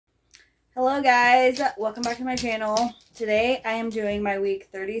Hello guys, welcome back to my channel. Today I am doing my week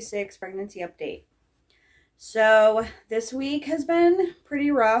 36 pregnancy update. So this week has been pretty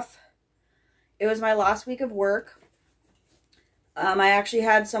rough. It was my last week of work. I actually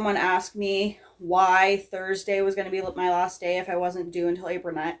had someone ask me why Thursday was going to be my last day if I wasn't due until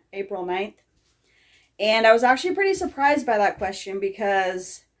April 9th. And I was actually pretty surprised by that question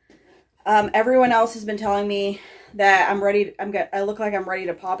because everyone else has been telling me that I look like I'm ready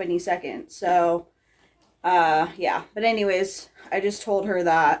to pop any second. So, yeah. But anyways, I just told her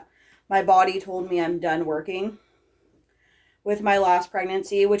that my body told me I'm done working with my last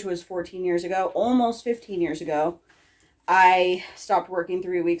pregnancy, which was 14 years ago, almost 15 years ago. I stopped working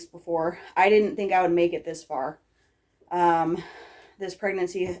 3 weeks before. I didn't think I would make it this far. This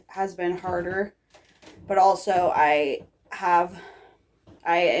pregnancy has been harder, but also I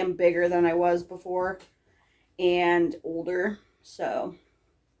am bigger than I was before and older. So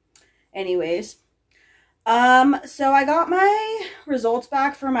anyways, so I got my results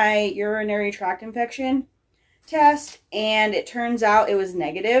back for my urinary tract infection test, and it turns out it was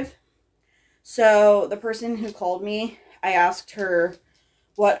negative. So the person who called me, I asked her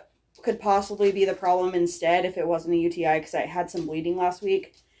what could possibly be the problem instead if it wasn't a UTI, because I had some bleeding last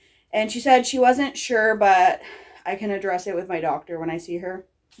week. And she said she wasn't sure, but I can address it with my doctor when I see her.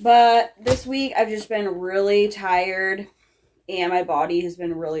 But this week I've just been really tired and my body has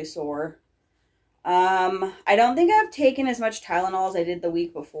been really sore. I don't think I've taken as much Tylenol as I did the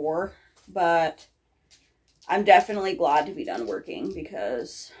week before, but I'm definitely glad to be done working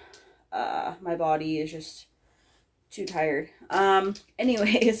because my body is just too tired.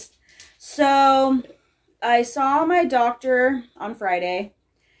 Anyways, so I saw my doctor on Friday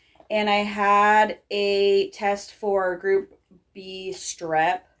and I had a test for group B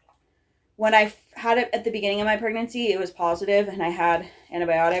strep. When I had it at the beginning of my pregnancy, it was positive and I had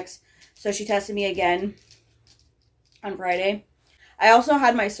antibiotics. So she tested me again on Friday. I also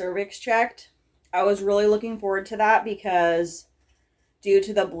had my cervix checked. I was really looking forward to that because due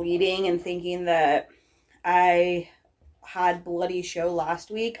to the bleeding and thinking that I had bloody show last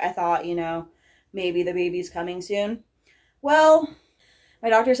week, I thought, maybe the baby's coming soon. Well, my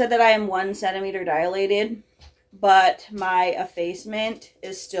doctor said that I am 1 centimeter dilated, but my effacement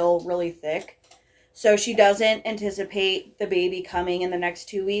is still really thick. So she doesn't anticipate the baby coming in the next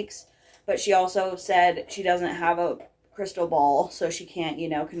 2 weeks, but she also said she doesn't have a crystal ball, so she can't,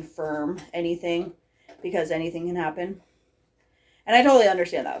 confirm anything because anything can happen. And I totally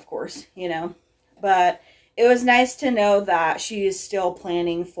understand that, of course, but it was nice to know that she's still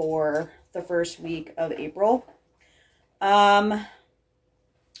planning for the first week of April.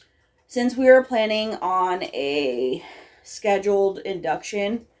 Since we were planning on a scheduled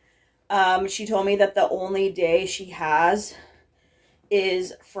induction, she told me that the only day she has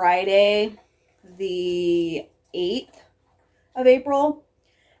is Friday, the 8th of April.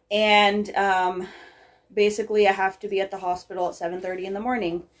 And basically I have to be at the hospital at 7:30 in the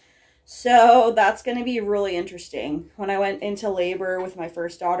morning. So that's going to be really interesting. When I went into labor with my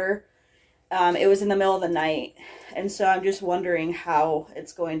first daughter, it was in the middle of the night. And so I'm just wondering how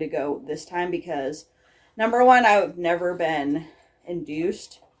it's going to go this time because, number one, I've never been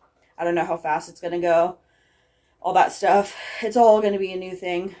induced. I don't know how fast it's going to go. All that stuff. It's all going to be a new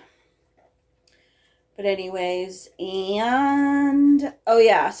thing. But anyways, and, oh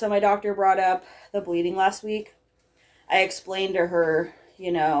yeah, so my doctor brought up the bleeding last week. I explained to her,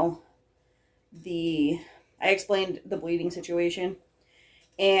 I explained the bleeding situation.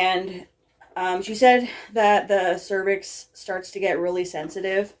 And she said that the cervix starts to get really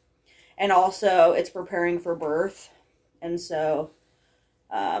sensitive, and also it's preparing for birth, and so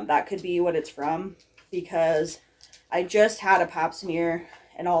that could be what it's from, because I just had a pap smear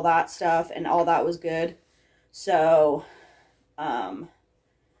and all that stuff, and all that was good, so none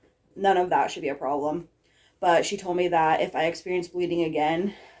of that should be a problem. But she told me that if I experience bleeding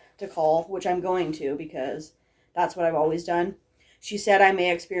again, to call, which I'm going to because that's what I've always done. She said I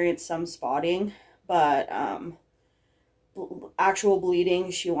may experience some spotting, but actual bleeding,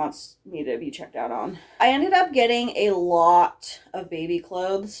 she wants me to be checked out on. I ended up getting a lot of baby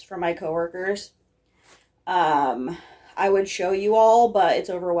clothes from my coworkers. I would show you all, but it's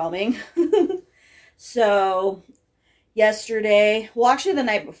overwhelming. So yesterday, well, actually the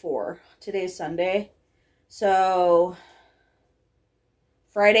night before, today's Sunday. So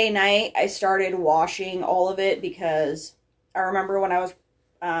Friday night, I started washing all of it because I remember when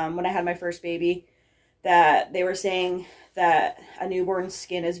I had my first baby, that they were saying that a newborn's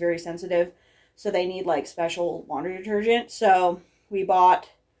skin is very sensitive, so they need like special laundry detergent. So we bought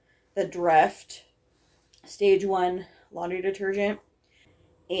the Dreft Stage 1 laundry detergent,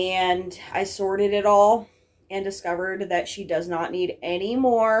 and I sorted it all and discovered that she does not need any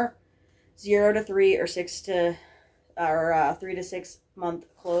more 0 to 3 or 3 to 6 month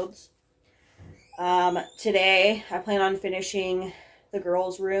clothes. Today I plan on finishing the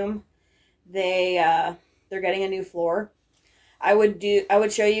girls' room. They're getting a new floor. I would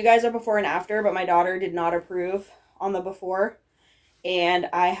show you guys a before and after, but my daughter did not approve on the before, and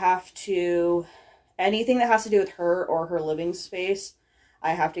I have to, anything that has to do with her or her living space,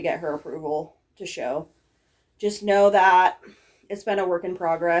 I have to get her approval to show. Just know that it's been a work in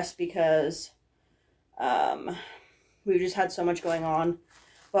progress because we just had so much going on,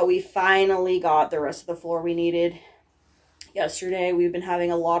 but we finally got the rest of the floor we needed yesterday. We've been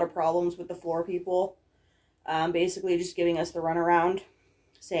having a lot of problems with the floor people, basically just giving us the runaround,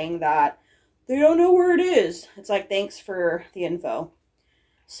 saying that they don't know where it is. It's like, thanks for the info.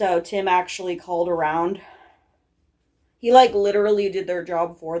 So Tim actually called around. He like literally did their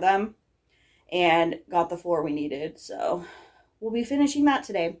job for them and got the floor we needed. So we'll be finishing that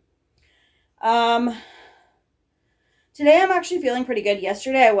today. Today I'm actually feeling pretty good.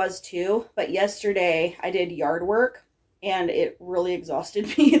 Yesterday I was too, but yesterday I did yard work and it really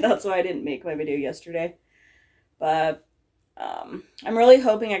exhausted me. That's why I didn't make my video yesterday. But I'm really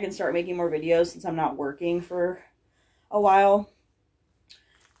hoping I can start making more videos since I'm not working for a while.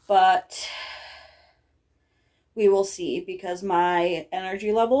 But we will see because my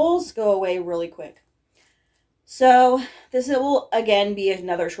energy levels go away really quick. So this will again be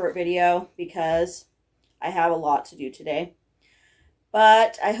another short video because I have a lot to do today.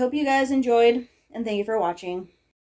 But I hope you guys enjoyed and thank you for watching.